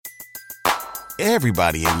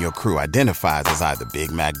Everybody in your crew identifies as either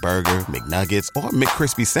Big Mac Burger, McNuggets, or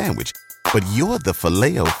McCrispy Sandwich. But you're the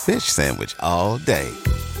Filet-O-Fish Sandwich all day.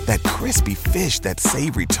 That crispy fish, that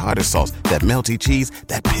savory tartar sauce, that melty cheese,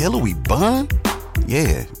 that pillowy bun.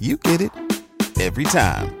 Yeah, you get it. Every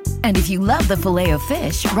time. And if you love the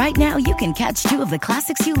Filet-O-Fish, right now you can catch two of the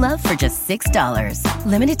classics you love for just $6.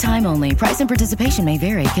 Limited time only. Price and participation may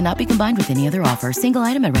vary. Cannot be combined with any other offer. Single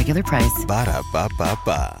item at regular price.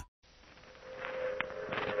 Ba-da-ba-ba-ba.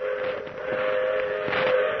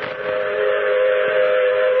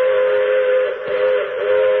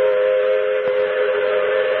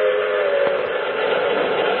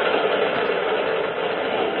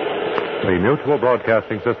 The Mutual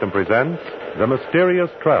Broadcasting System presents The Mysterious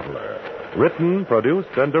Traveler, written, produced,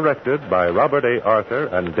 and directed by Robert A. Arthur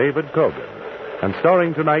and David Kogan, and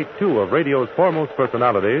starring tonight two of radio's foremost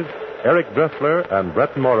personalities, Eric Dressler and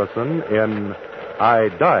Brett Morrison, in I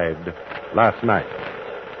Died Last Night.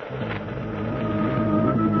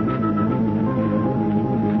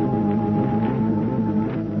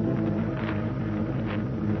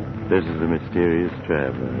 This is The Mysterious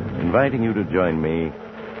Traveler, inviting you to join me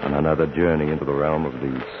on another journey into the realm of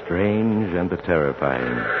the strange and the terrifying.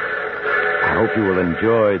 I hope you will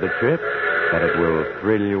enjoy the trip, that it will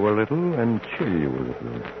thrill you a little and chill you a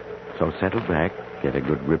little. So settle back, get a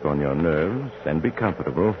good grip on your nerves, and be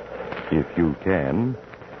comfortable, if you can.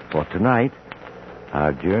 For tonight,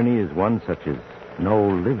 our journey is one such as no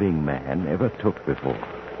living man ever took before.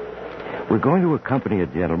 We're going to accompany a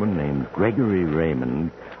gentleman named Gregory Raymond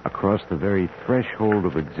across the very threshold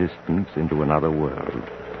of existence into another world.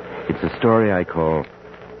 It's a story I call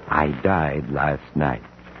I Died Last Night.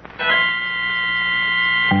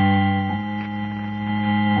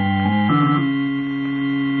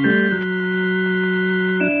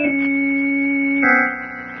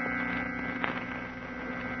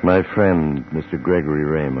 My friend, Mr. Gregory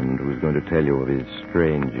Raymond, who is going to tell you of his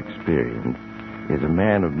strange experience, is a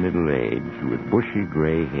man of middle age with bushy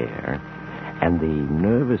gray hair and the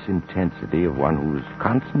nervous intensity of one who's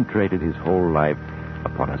concentrated his whole life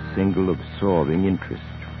upon a single absorbing interest.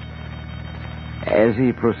 As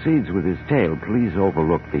he proceeds with his tale, please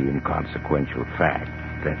overlook the inconsequential fact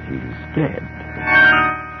that he's dead.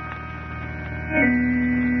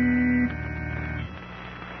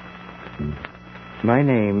 My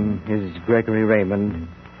name is Gregory Raymond,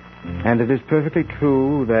 and it is perfectly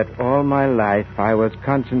true that all my life I was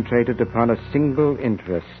concentrated upon a single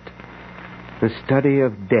interest, the study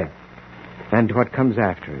of death and what comes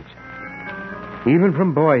after it. Even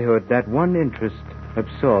from boyhood, that one interest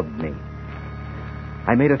absorbed me.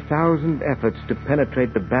 I made 1,000 efforts to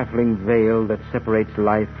penetrate the baffling veil that separates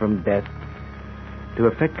life from death, to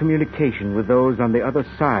effect communication with those on the other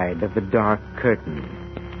side of the dark curtain.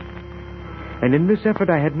 And in this effort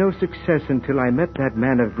I had no success until I met that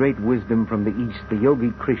man of great wisdom from the East, the Yogi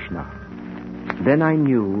Krishna. Then I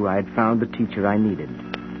knew I had found the teacher I needed.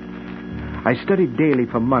 I studied daily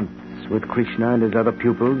for months with Krishna and his other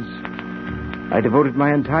pupils. I devoted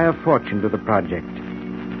my entire fortune to the project.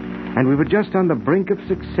 And we were just on the brink of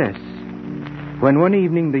success when one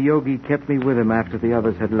evening the yogi kept me with him after the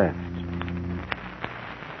others had left.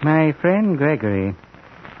 My friend Gregory,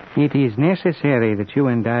 it is necessary that you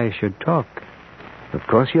and I should talk. Of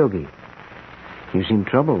course, Yogi. You seem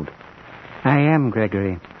troubled. I am,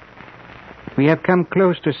 Gregory. We have come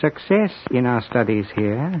close to success in our studies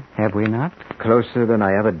here, have we not? Closer than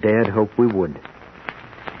I ever dared hope we would.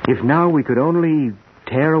 If now we could only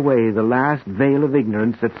tear away the last veil of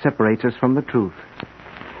ignorance that separates us from the truth.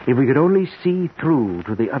 If we could only see through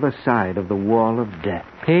to the other side of the wall of death.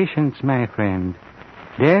 Patience, my friend.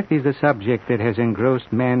 Death is a subject that has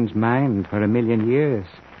engrossed man's mind for 1,000,000 years.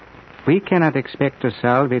 We cannot expect to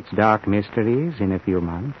solve its dark mysteries in a few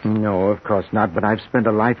months. No, of course not, but I've spent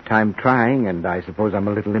a lifetime trying, and I suppose I'm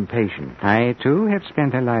a little impatient. I, too, have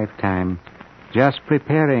spent a lifetime just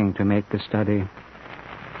preparing to make the study.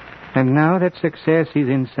 And now that success is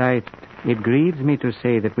in sight, it grieves me to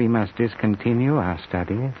say that we must discontinue our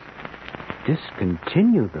studies.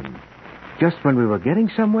 Discontinue them? Just when we were getting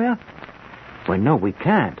somewhere? Well, no, we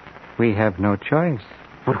can't. We have no choice.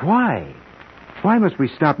 But why? Why must we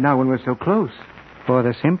stop now when we're so close? For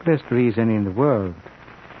the simplest reason in the world.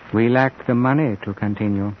 We lack the money to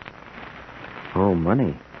continue. Oh,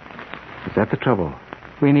 money. Is that the trouble?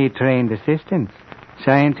 We need trained assistants,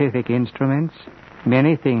 scientific instruments,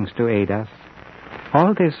 many things to aid us.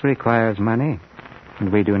 All this requires money,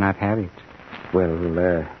 and we do not have it.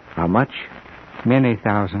 Well, how much? Many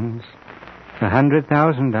thousands.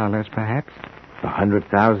 $100,000, perhaps.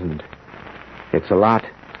 100,000. It's a lot.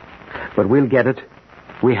 But we'll get it.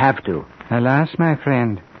 We have to. Alas, my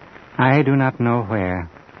friend, I do not know where.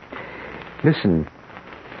 Listen.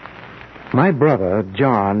 My brother,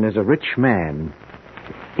 John, is a rich man.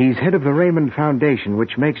 He's head of the Raymond Foundation,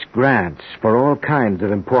 which makes grants for all kinds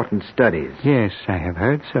of important studies. Yes, I have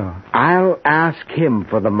heard so. I'll ask him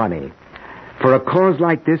for the money. For a cause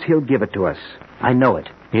like this, he'll give it to us. I know it.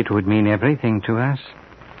 It would mean everything to us.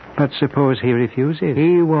 But suppose he refuses?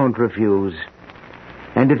 He won't refuse.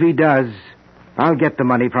 And if he does, I'll get the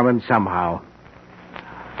money from him somehow.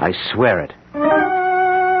 I swear it.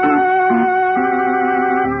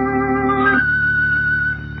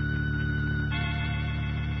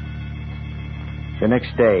 The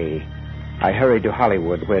next day, I hurried to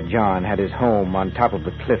Hollywood, where John had his home on top of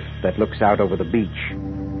the cliff that looks out over the beach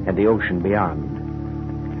and the ocean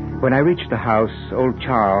beyond. When I reached the house, old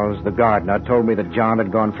Charles, the gardener, told me that John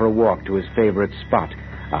had gone for a walk to his favorite spot,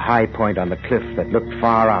 a high point on the cliff that looked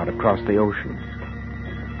far out across the ocean.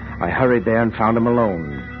 I hurried there and found him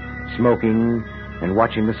alone, smoking and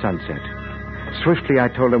watching the sunset. Swiftly, I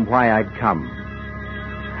told him why I'd come.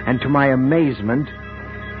 And to my amazement,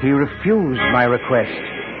 he refused my request.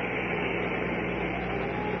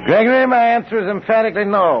 Gregory, my answer is emphatically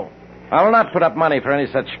no. I will not put up money for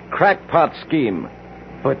any such crackpot scheme.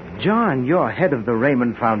 But, John, you're head of the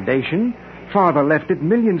Raymond Foundation. Father left it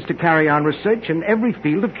millions to carry on research in every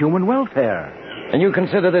field of human welfare. And you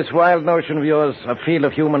consider this wild notion of yours a field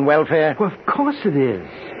of human welfare? Well, of course it is.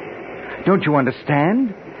 Don't you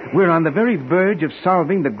understand? We're on the very verge of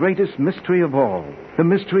solving the greatest mystery of all, the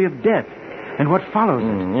mystery of death, and what follows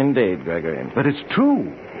it. Indeed, Gregory. But it's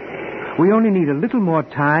true. We only need a little more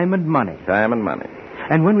time and money. Time and money.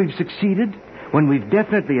 And when we've succeeded, when we've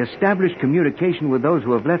definitely established communication with those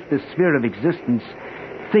who have left this sphere of existence,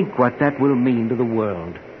 think what that will mean to the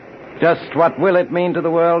world. Just what will it mean to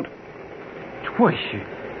the world? Why,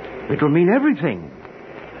 it'll mean everything.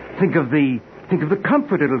 Think of the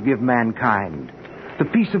comfort it'll give mankind, the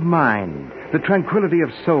peace of mind, the tranquility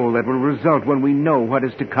of soul that will result when we know what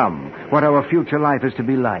is to come, what our future life is to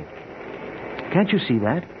be like. Can't you see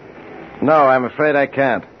that? No, I'm afraid I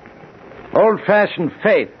can't. Old-fashioned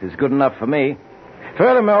faith is good enough for me.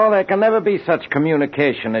 Furthermore, there can never be such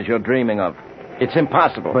communication as you're dreaming of. It's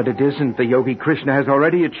impossible. But it isn't. The Yogi Krishna has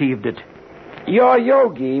already achieved it. Your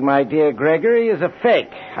yogi, my dear Gregory, is a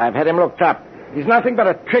fake. I've had him looked up. He's nothing but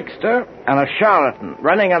a trickster and a charlatan,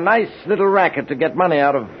 running a nice little racket to get money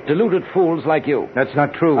out of deluded fools like you. That's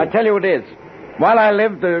not true. I tell you it is. While I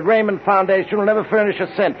live, the Raymond Foundation will never furnish a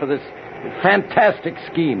cent for this fantastic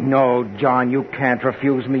scheme. No, John, you can't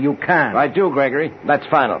refuse me. You can't. I do, Gregory. That's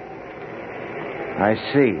final. I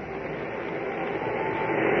see.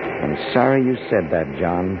 I'm sorry you said that,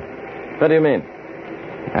 John. What do you mean?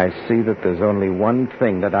 I see that there's only one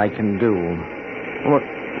thing that I can do.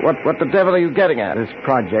 What the devil are you getting at? This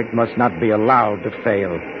project must not be allowed to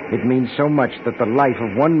fail. It means so much that the life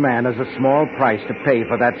of one man is a small price to pay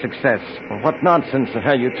for that success. Well, what nonsense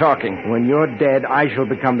are you talking? When you're dead, I shall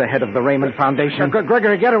become the head of the Raymond Foundation.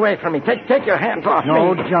 Gregory, get away from me. Take your hands off me.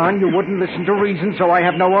 No, John, you wouldn't listen to reason, so I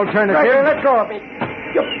have no alternative. Gregory, let go of me.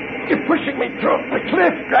 You're pushing me through the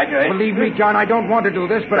cliff, Gregory. Believe me, John, I don't want to do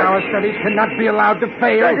this, but our studies cannot be allowed to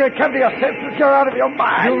fail. Gregory, come to your senses. You're out of your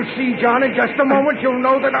mind. You'll see, John, in just a moment you'll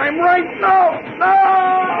know that I'm right. No!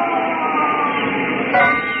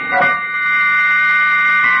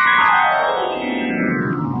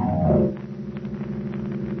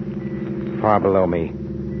 Far below me,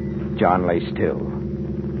 John lay still.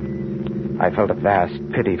 I felt a vast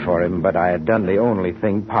pity for him, but I had done the only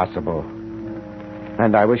thing possible.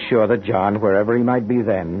 And I was sure that John, wherever he might be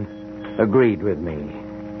then, agreed with me.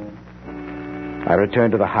 I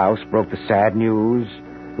returned to the house, broke the sad news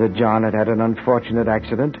that John had had an unfortunate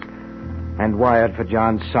accident, and wired for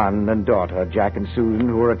John's son and daughter, Jack and Susan,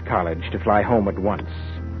 who were at college, to fly home at once.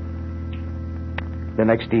 The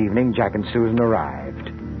next evening, Jack and Susan arrived,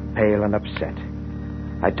 pale and upset.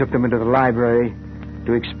 I took them into the library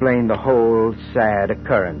to explain the whole sad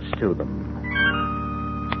occurrence to them.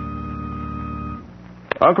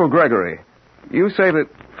 Uncle Gregory, you say that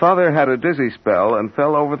Father had a dizzy spell and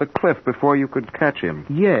fell over the cliff before you could catch him.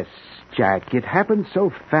 Yes, Jack. It happened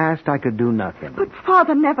so fast I could do nothing. But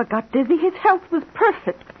Father never got dizzy. His health was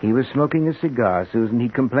perfect. He was smoking a cigar, Susan. He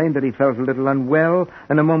complained that he felt a little unwell,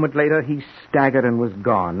 and a moment later he staggered and was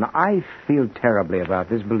gone. I feel terribly about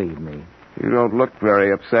this, believe me. You don't look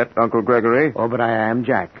very upset, Uncle Gregory. Oh, but I am,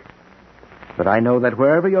 Jack. But I know that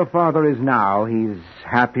wherever your father is now, he's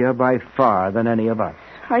happier by far than any of us.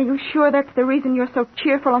 Are you sure that's the reason you're so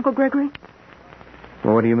cheerful, Uncle Gregory?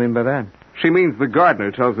 Well, what do you mean by that? She means the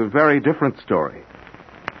gardener tells a very different story.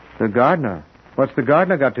 The gardener? What's the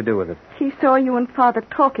gardener got to do with it? He saw you and Father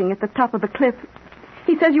talking at the top of the cliff.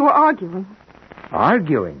 He says you were arguing.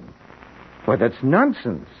 Arguing? Well, that's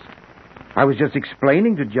nonsense. I was just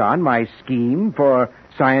explaining to John my scheme for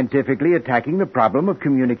scientifically attacking the problem of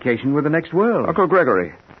communication with the next world. Uncle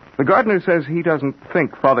Gregory, the gardener says he doesn't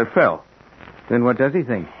think Father fell. Then what does he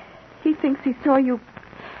think? He thinks he saw you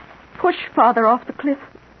push Father off the cliff.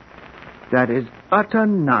 That is utter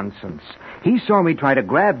nonsense. He saw me try to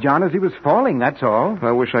grab John as he was falling, that's all.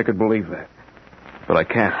 I wish I could believe that. But I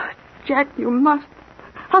can't. Jack, you must.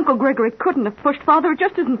 Uncle Gregory couldn't have pushed Father. It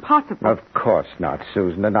just isn't possible. Of course not,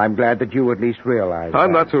 Susan, and I'm glad that you at least realize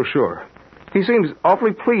I'm that. not so sure. He seems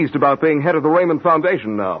awfully pleased about being head of the Raymond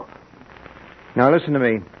Foundation now. Now listen to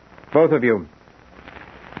me, both of you.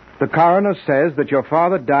 The coroner says that your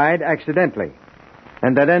father died accidentally,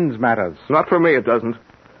 and that ends matters. Not for me, it doesn't.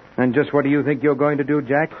 And just what do you think you're going to do,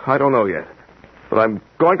 Jack? I don't know yet. But I'm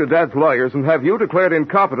going to Dad's lawyers and have you declared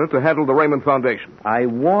incompetent to handle the Raymond Foundation. I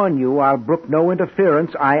warn you, I'll brook no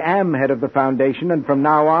interference. I am head of the foundation, and from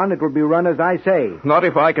now on it will be run as I say. Not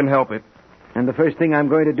if I can help it. And the first thing I'm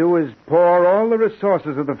going to do is pour all the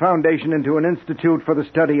resources of the foundation into an institute for the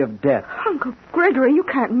study of death. Uncle Gregory, you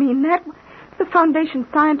can't mean that. The foundation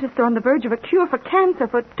scientists are on the verge of a cure for cancer,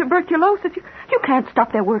 for tuberculosis. You can't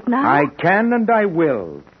stop their work now. I can and I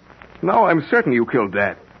will. No, I'm certain you killed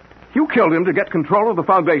Dad. You killed him to get control of the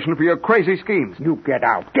foundation for your crazy schemes. You get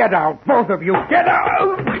out. Get out. Both of you. Get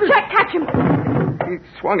out. Jack, catch him. He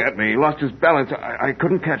swung at me. He lost his balance. I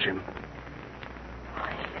couldn't catch him.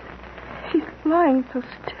 He's lying so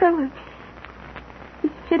still. He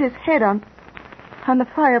hit his head on the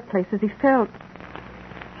fireplace as he fell.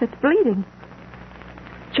 It's bleeding.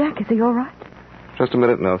 Jack, is he all right? Just a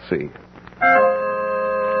minute and I'll see.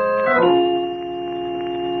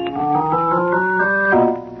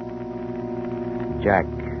 Jack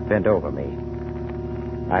bent over me.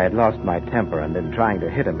 I had lost my temper and in trying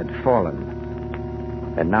to hit him had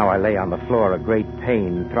fallen. And now I lay on the floor, a great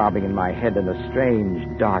pain throbbing in my head and a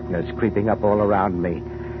strange darkness creeping up all around me.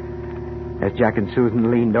 As Jack and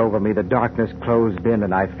Susan leaned over me, the darkness closed in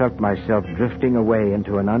and I felt myself drifting away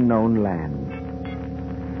into an unknown land.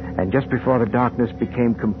 And just before the darkness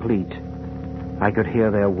became complete, I could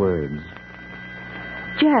hear their words.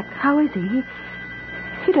 Jack, how is he?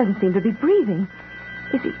 He doesn't seem to be breathing.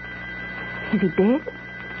 Is he dead?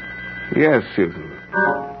 Yes, Susan.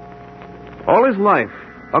 All his life,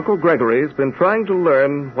 Uncle Gregory has been trying to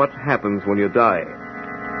learn what happens when you die.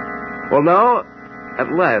 Well, now,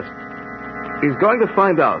 at last, he's going to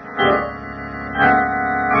find out.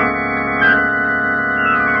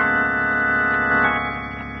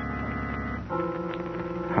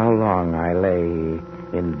 How long I lay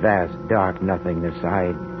in vast dark nothingness,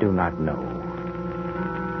 I do not know.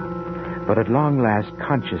 But at long last,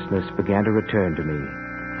 consciousness began to return to me.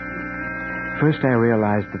 First, I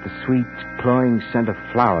realized that the sweet, cloying scent of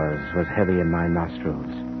flowers was heavy in my nostrils.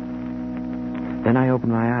 Then I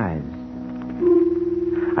opened my eyes.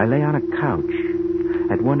 I lay on a couch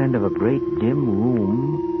at one end of a great dim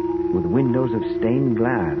room with windows of stained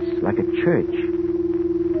glass, like a church.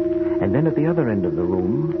 And then at the other end of the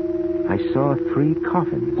room, I saw 3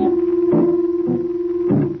 coffins.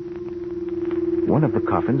 One of the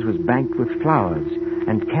coffins was banked with flowers,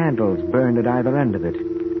 and candles burned at either end of it.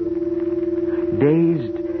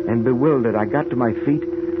 Dazed and bewildered, I got to my feet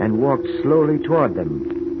and walked slowly toward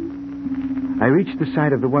them. I reached the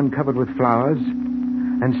side of the one covered with flowers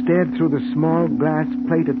and stared through the small glass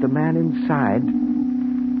plate at the man inside.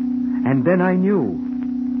 And then I knew.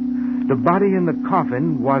 The body in the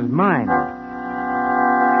coffin was mine.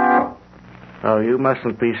 Oh, you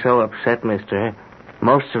mustn't be so upset, mister.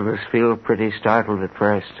 Most of us feel pretty startled at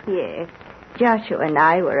first. Yes. Joshua and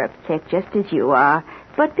I were upset just as you are,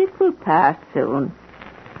 but this will pass soon.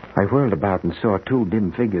 I whirled about and saw 2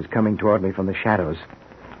 dim figures coming toward me from the shadows.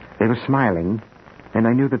 They were smiling, and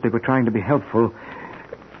I knew that they were trying to be helpful.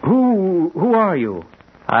 Who are you?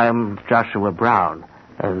 I'm Joshua Brown.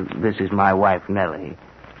 This is my wife, Nellie.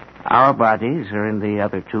 Our bodies are in the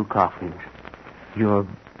other 2 coffins. Your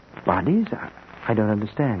bodies? I don't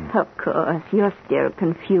understand. Of course, you're still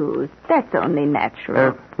confused. That's only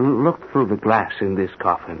natural. Look through the glass in this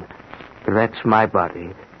coffin. That's my body.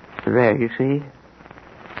 There, you see?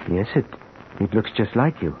 Yes, it looks just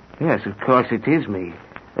like you. Yes, of course it is me.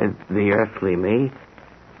 The earthly me.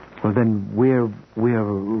 Well, then we're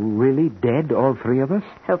really dead, all 3 of us?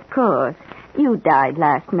 Of course. You died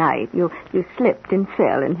last night. You slipped and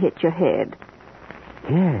fell and hit your head.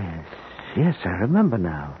 Yes, I remember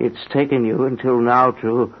now. It's taken you until now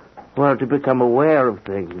to become aware of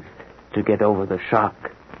things, to get over the shock.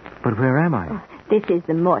 But where am I? This is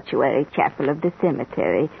the mortuary chapel of the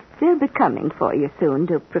cemetery. They'll be coming for you soon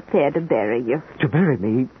to prepare to bury you. To bury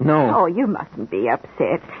me? No. Oh, you mustn't be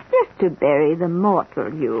upset. Just to bury the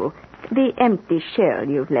mortal you. The empty shell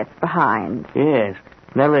you've left behind. Yes.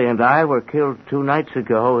 Nellie and I were killed 2 nights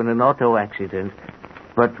ago in an auto accident.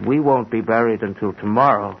 But we won't be buried until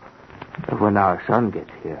tomorrow, when our son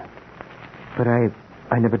gets here. But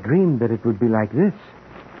I never dreamed that it would be like this.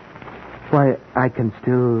 Why, I can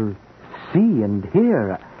still see and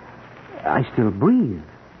hear. I still breathe.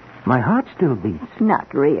 My heart still beats.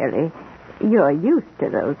 Not really. You're used to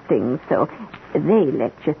those things, so they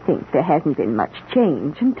let you think there hasn't been much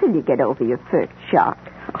change until you get over your first shock.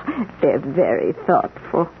 They're very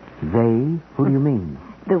thoughtful. They? Who do you mean?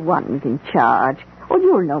 The ones in charge. Oh,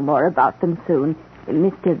 you'll know more about them soon.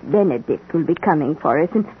 Mr. Benedict will be coming for us,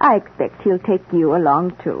 and I expect he'll take you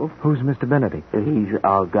along, too. Who's Mr. Benedict? He's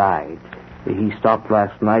our guide. He stopped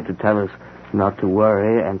last night to tell us not to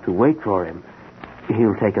worry and to wait for him.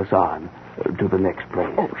 He'll take us on to the next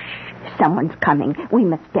place. Oh, shh. Someone's coming. We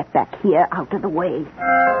must step back here out of the way.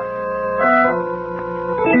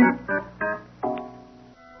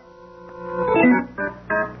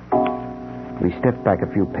 We stepped back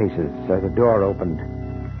a few paces as the door opened.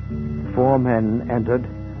 4 men entered,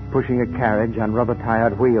 pushing a carriage on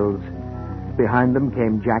rubber-tired wheels. Behind them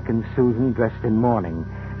came Jack and Susan dressed in mourning.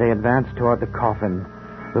 They advanced toward the coffin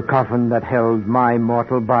that held my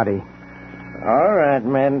mortal body. All right,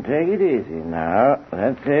 men, take it easy now.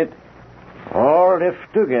 That's it. All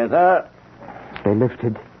lift together. They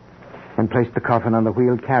lifted and placed the coffin on the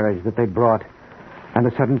wheeled carriage that they'd brought. And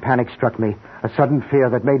a sudden panic struck me, a sudden fear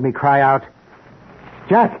that made me cry out,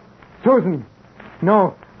 Jack! Susan!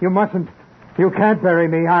 No, you mustn't. You can't bury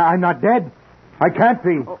me. I'm not dead. I can't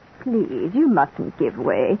be. Oh, please, you mustn't give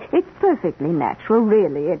way. It's perfectly natural,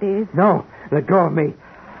 really it is. No, let go of me.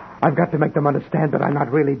 I've got to make them understand that I'm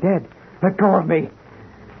not really dead. Let go of me.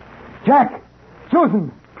 Jack!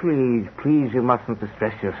 Susan! Please, you mustn't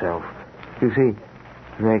distress yourself. You see,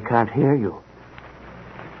 they can't hear you.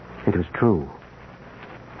 It was true.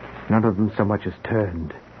 None of them so much as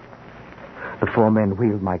turned. The 4 men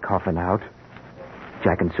wheeled my coffin out.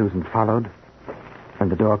 Jack and Susan followed,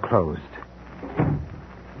 and the door closed.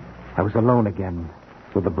 I was alone again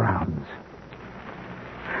with the Browns.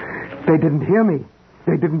 They didn't hear me.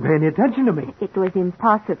 They didn't pay any attention to me. It was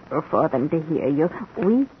impossible for them to hear you.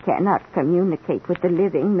 We cannot communicate with the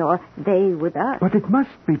living, nor they with us. But it must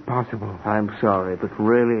be possible. I'm sorry, but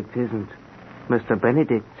really it isn't. Mr.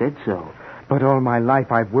 Benedict said so. But all my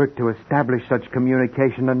life I've worked to establish such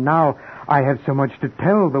communication, and now I have so much to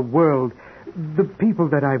tell the world. The people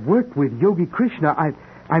that I've worked with, Yogi Krishna,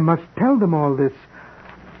 I must tell them all this.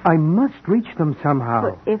 I must reach them somehow.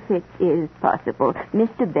 But if it is possible,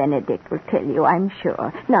 Mr. Benedict will tell you, I'm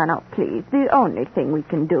sure. Now, please, the only thing we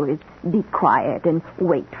can do is be quiet and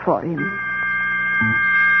wait for him.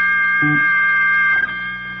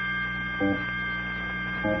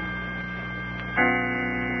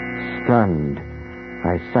 Stunned,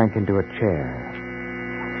 I sank into a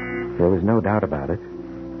chair. There was no doubt about it.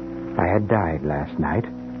 I had died last night,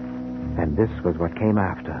 and this was what came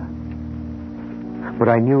after. But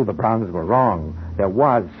I knew the Browns were wrong. There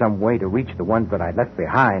was some way to reach the ones that I'd left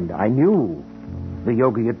behind. I knew. The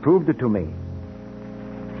yogi had proved it to me.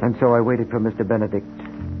 And so I waited for Mr. Benedict.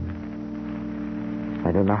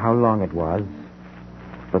 I don't know how long it was,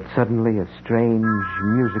 but suddenly a strange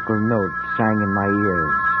musical note sang in my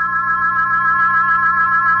ears.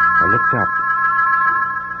 I looked up.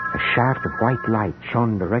 A shaft of white light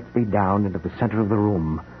shone directly down into the center of the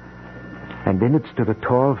room. And in it stood a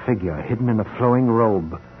tall figure hidden in a flowing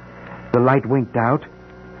robe. The light winked out,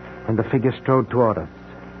 and the figure strode toward us.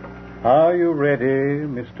 Are you ready,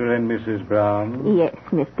 Mr. and Mrs. Brown? Yes,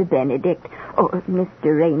 Mr. Benedict. Oh,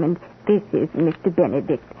 Mr. Raymond, this is Mr.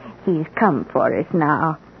 Benedict. He's come for us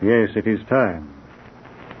now. Yes, it is time.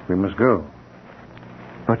 We must go.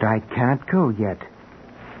 But I can't go yet.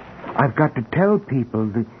 I've got to tell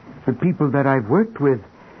people, the people that I've worked with.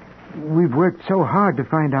 We've worked so hard to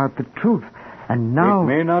find out the truth, and now... It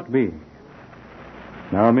may not be.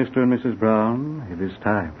 Now, Mr. and Mrs. Brown, it is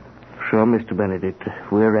time. Sure, Mr. Benedict,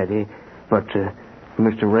 we're ready. But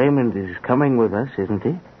Mr. Raymond is coming with us, isn't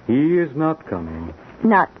he? He is not coming.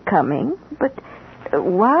 Not coming? But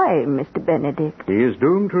why, Mr. Benedict? He is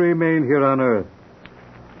doomed to remain here on Earth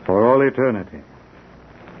for all eternity.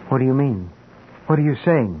 What do you mean? What are you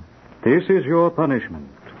saying? This is your punishment.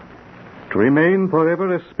 To remain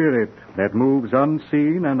forever a spirit that moves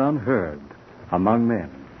unseen and unheard among men.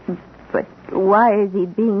 But why is he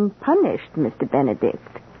being punished, Mr. Benedict?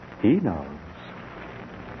 He knows.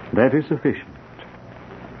 That is sufficient.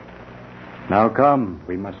 Now come,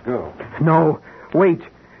 we must go. No, wait.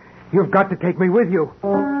 You've got to take me with you.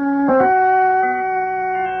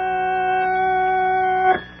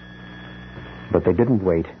 But they didn't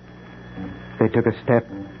wait. They took a step,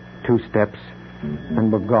 2 steps,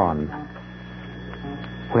 and were gone.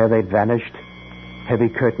 Where they'd vanished, heavy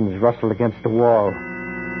curtains rustled against the wall.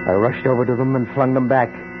 I rushed over to them and flung them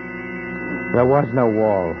back. There was no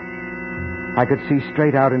wall. I could see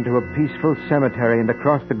straight out into a peaceful cemetery, and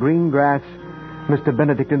across the green grass, Mr.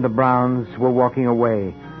 Benedict and the Browns were walking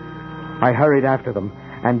away. I hurried after them,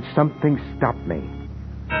 and something stopped me.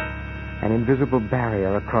 An invisible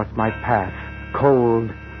barrier across my path,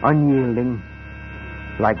 cold, unyielding,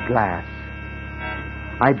 like glass.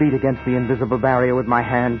 I beat against the invisible barrier with my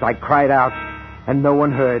hands. I cried out, and no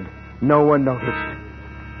one heard. No one noticed.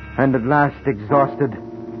 And at last, exhausted,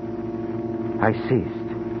 I ceased.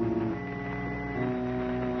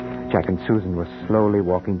 Jack and Susan were slowly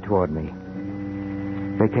walking toward me.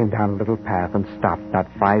 They came down a little path and stopped not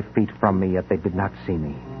 5 feet from me, yet they did not see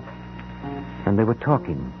me. And they were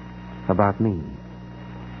talking about me.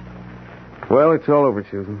 Well, it's all over,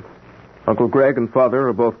 Susan. Uncle Greg and Father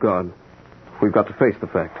are both gone. We've got to face the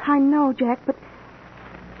fact. I know, Jack, but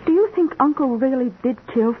do you think Uncle really did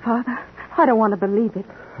kill Father? I don't want to believe it.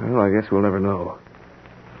 Well, I guess we'll never know.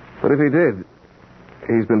 But if he did,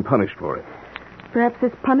 he's been punished for it. Perhaps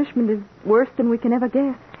his punishment is worse than we can ever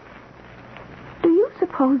guess. Do you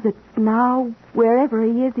suppose that now, wherever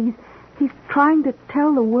he is, he's trying to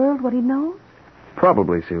tell the world what he knows?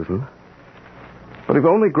 Probably, Susan. But if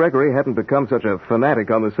only Gregory hadn't become such a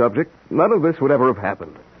fanatic on the subject, none of this would ever have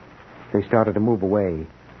happened. They started to move away.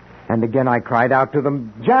 And again I cried out to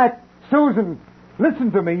them, Jack, Susan,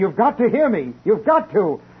 listen to me. You've got to hear me. You've got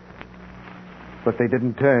to. But they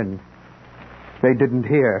didn't turn. They didn't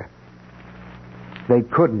hear. They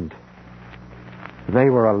couldn't. They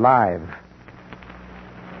were alive.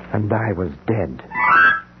 And I was dead.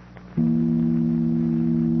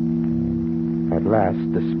 At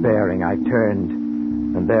last, despairing, I turned,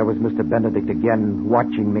 and there was Mr. Benedict again,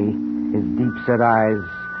 watching me, his deep-set eyes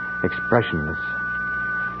expressionless.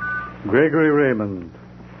 Gregory Raymond,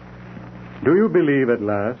 do you believe at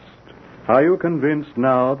last? Are you convinced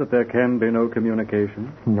now that there can be no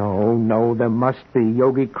communication? No, there must be.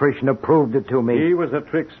 Yogi Krishna proved it to me. He was a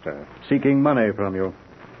trickster, seeking money from you.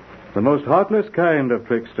 The most heartless kind of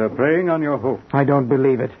trickster, preying on your hope. I don't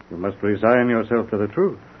believe it. You must resign yourself to the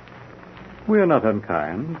truth. We are not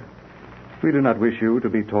unkind. We do not wish you to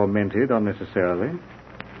be tormented unnecessarily.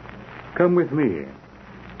 Come with me.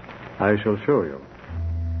 I shall show you.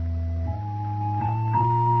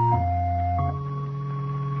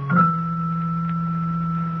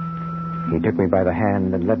 He took me by the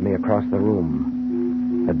hand and led me across the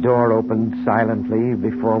room. The door opened silently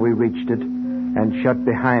before we reached it and shut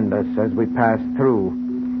behind us as we passed through.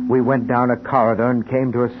 We went down a corridor and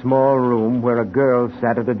came to a small room where a girl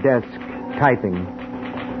sat at a desk, typing.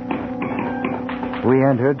 We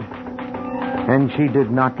entered, and she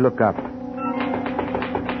did not look up.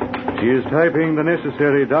 She is typing the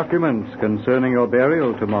necessary documents concerning your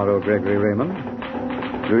burial tomorrow, Gregory Raymond.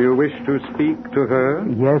 Do you wish to speak to her?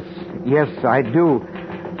 Yes, I do.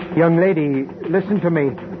 Young lady, listen to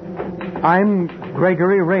me. I'm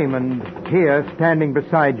Gregory Raymond, here standing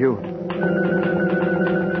beside you.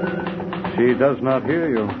 She does not hear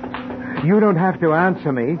you. You don't have to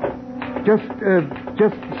answer me. Just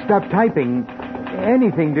stop typing.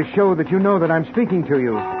 Anything to show that you know that I'm speaking to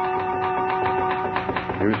you.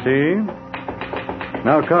 You see?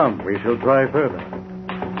 Now come, we shall try further.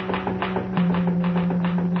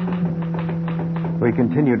 We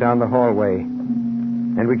continued down the hallway,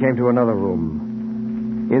 and we came to another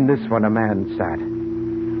room. In this one, a man sat.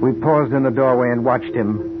 We paused in the doorway and watched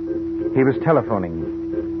him. He was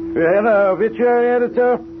telephoning. Hello, obituary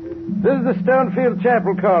editor. This is the Stonefield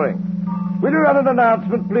Chapel calling. Will you run an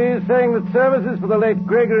announcement, please, saying that services for the late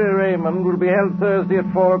Gregory Raymond will be held Thursday at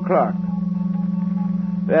 4 o'clock?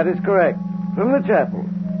 That is correct. From the chapel.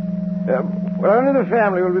 Well, only the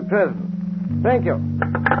family will be present. Thank you.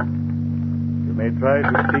 You may try to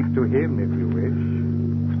speak to him if you wish.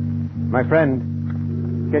 My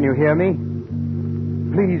friend, can you hear me?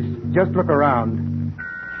 Please, just look around.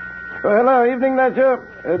 Oh, hello, evening, Ledger.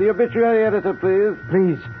 The obituary editor, please.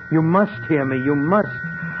 Please, you must hear me. You must.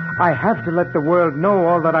 I have to let the world know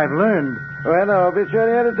all that I've learned. Oh, hello,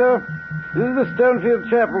 obituary editor. This is the Stonefield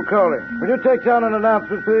Chapel calling. Will you take down an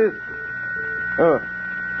announcement, please? Oh,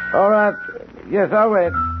 all right. Yes, I'll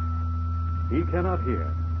wait. He cannot hear.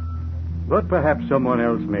 But perhaps someone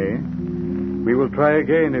else may. We will try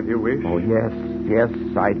again if you wish. Oh, yes,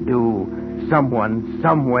 I do. Someone,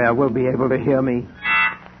 somewhere will be able to hear me.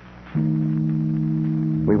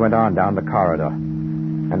 We went on down the corridor,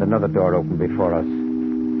 and another door opened before us.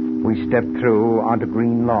 We stepped through onto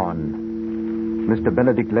green lawn. Mr.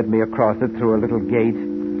 Benedict led me across it through a little gate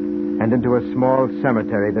and into a small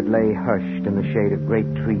cemetery that lay hushed in the shade of great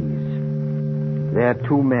trees. There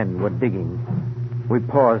 2 men were digging. We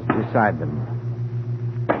paused beside them.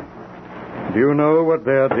 Do you know what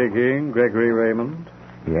they're digging, Gregory Raymond?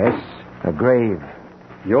 Yes, a grave.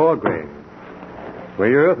 Your grave, where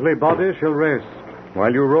your earthly body shall rest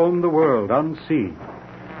while you roam the world unseen,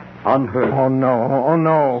 unheard. Oh, no. Oh,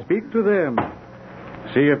 no. Speak to them.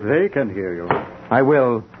 See if they can hear you. I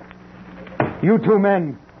will. You 2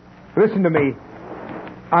 men, listen to me.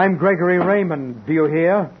 I'm Gregory Raymond. Do you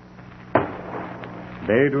hear?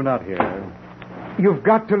 They do not hear. You've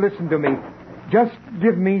got to listen to me. Just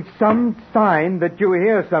give me some sign that you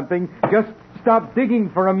hear something. Just stop digging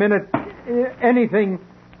for a minute. Anything.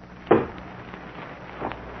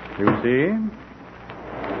 You see?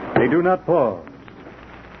 They do not pause.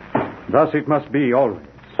 Thus it must be always.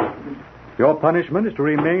 Your punishment is to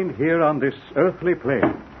remain here on this earthly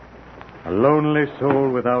plane, a lonely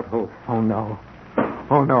soul without hope. Oh, no.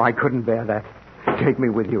 Oh, no, I couldn't bear that. Take me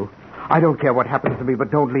with you. I don't care what happens to me,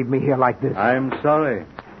 but don't leave me here like this. I'm sorry.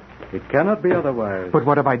 It cannot be otherwise. But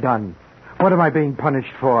what have I done? What am I being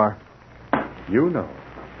punished for? You know.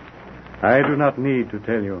 I do not need to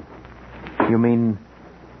tell you. You mean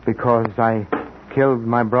because I killed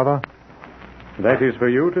my brother? That is for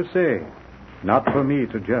you to say, not for me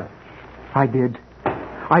to judge. I did.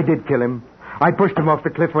 I did kill him. I pushed him off the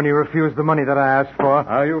cliff when he refused the money that I asked for.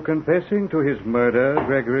 Are you confessing to his murder,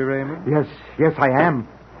 Gregory Raymond? Yes, I am.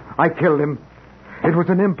 I killed him. It was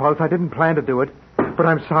an impulse. I didn't plan to do it. But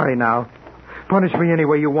I'm sorry now. Punish me any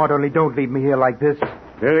way you want, only don't leave me here like this.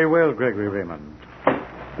 Very well, Gregory Raymond.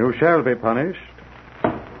 You shall be punished.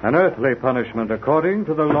 An earthly punishment according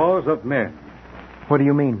to the laws of men. What do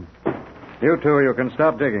you mean? You 2, you can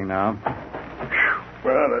stop digging now.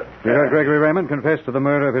 Well, You heard Gregory Raymond confess to the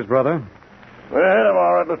murder of his brother? We're hit him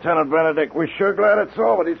all right, Lieutenant Benedict. We're sure glad it's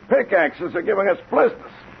over. These pickaxes are giving us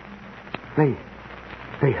blisters.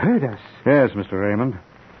 They heard us. Yes, Mr. Raymond.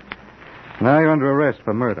 Now you're under arrest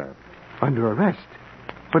for murder. Under arrest?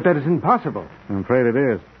 But that is impossible. I'm afraid it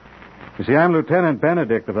is. You see, I'm Lieutenant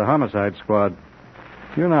Benedict of the Homicide Squad.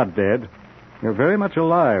 You're not dead. You're very much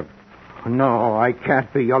alive. No, I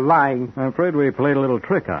can't be. You're lying. I'm afraid we played a little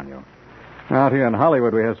trick on you. Out here in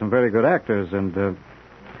Hollywood, we have some very good actors, and,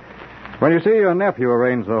 well, you see, your nephew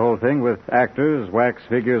arranged the whole thing with actors, wax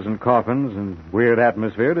figures, and coffins, and weird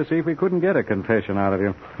atmosphere to see if we couldn't get a confession out of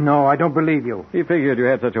you. No, I don't believe you. He figured you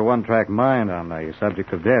had such a one-track mind on the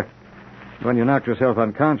subject of death. When you knocked yourself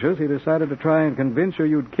unconscious, he decided to try and convince you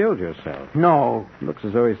you'd killed yourself. No. Looks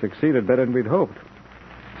as though he succeeded better than we'd hoped.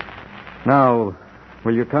 Now,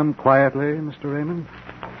 will you come quietly, Mr. Raymond?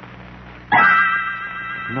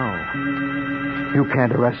 No. You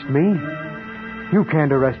can't arrest me. You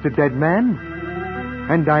can't arrest a dead man.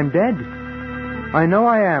 And I'm dead. I know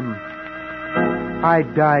I am. I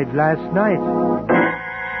died last night.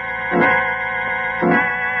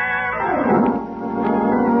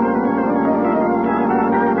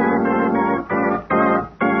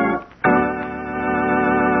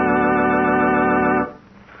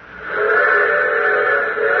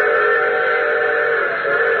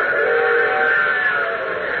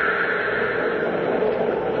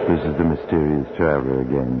 This is the mysterious traveler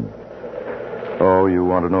again. Oh, you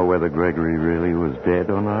want to know whether Gregory really was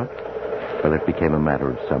dead or not? Well, it became a matter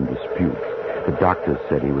of some dispute. The doctors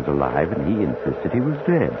said he was alive, and he insisted he was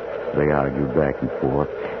dead. They argued back and forth,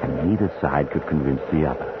 and neither side could convince the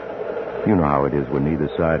other. You know how it is when neither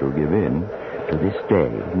side will give in. To this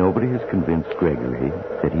day, nobody has convinced Gregory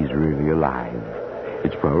that he's really alive.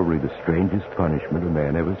 It's probably the strangest punishment a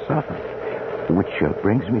man ever suffered. Which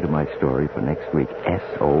brings me to my story for next week,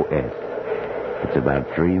 SOS. It's about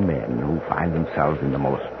 3 men who find themselves in the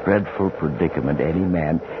most dreadful predicament any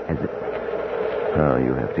man has... Oh,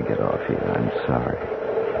 you have to get off here. I'm sorry.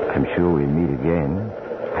 I'm sure we'll meet again.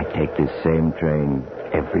 I take this same train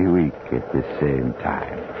every week at this same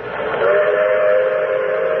time.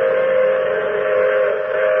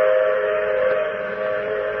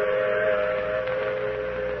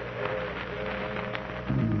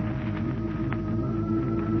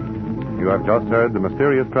 You have just heard The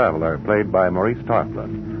Mysterious Traveler, played by Maurice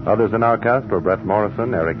Tarplin. Others in our cast were Brett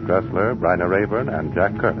Morrison, Eric Dressler, Bryna Rayburn, and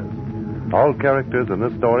Jack Curtis. All characters in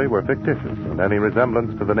this story were fictitious, and any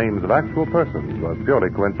resemblance to the names of actual persons was purely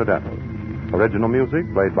coincidental. Original music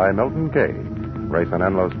played by Milton Kay. Grayson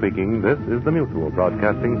Enlow speaking. This is the Mutual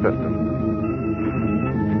Broadcasting System.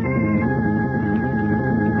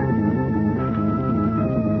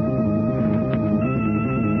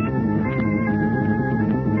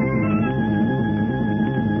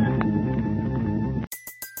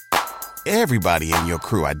 Everybody in your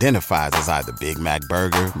crew identifies as either Big Mac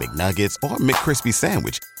Burger, McNuggets, or McCrispy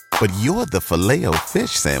Sandwich. But you're the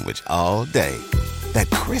Filet-O-Fish Sandwich all day.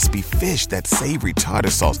 That crispy fish, that savory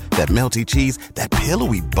tartar sauce, that melty cheese, that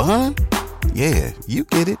pillowy bun. Yeah, you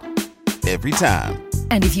get it. Every time.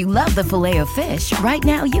 And if you love the Filet-O-Fish, right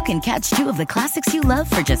now you can catch 2 of the classics you love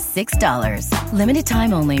for just $6. Limited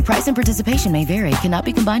time only. Price and participation may vary. Cannot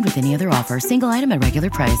be combined with any other offer. Single item at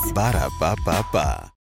regular price. Ba-da-ba-ba-ba.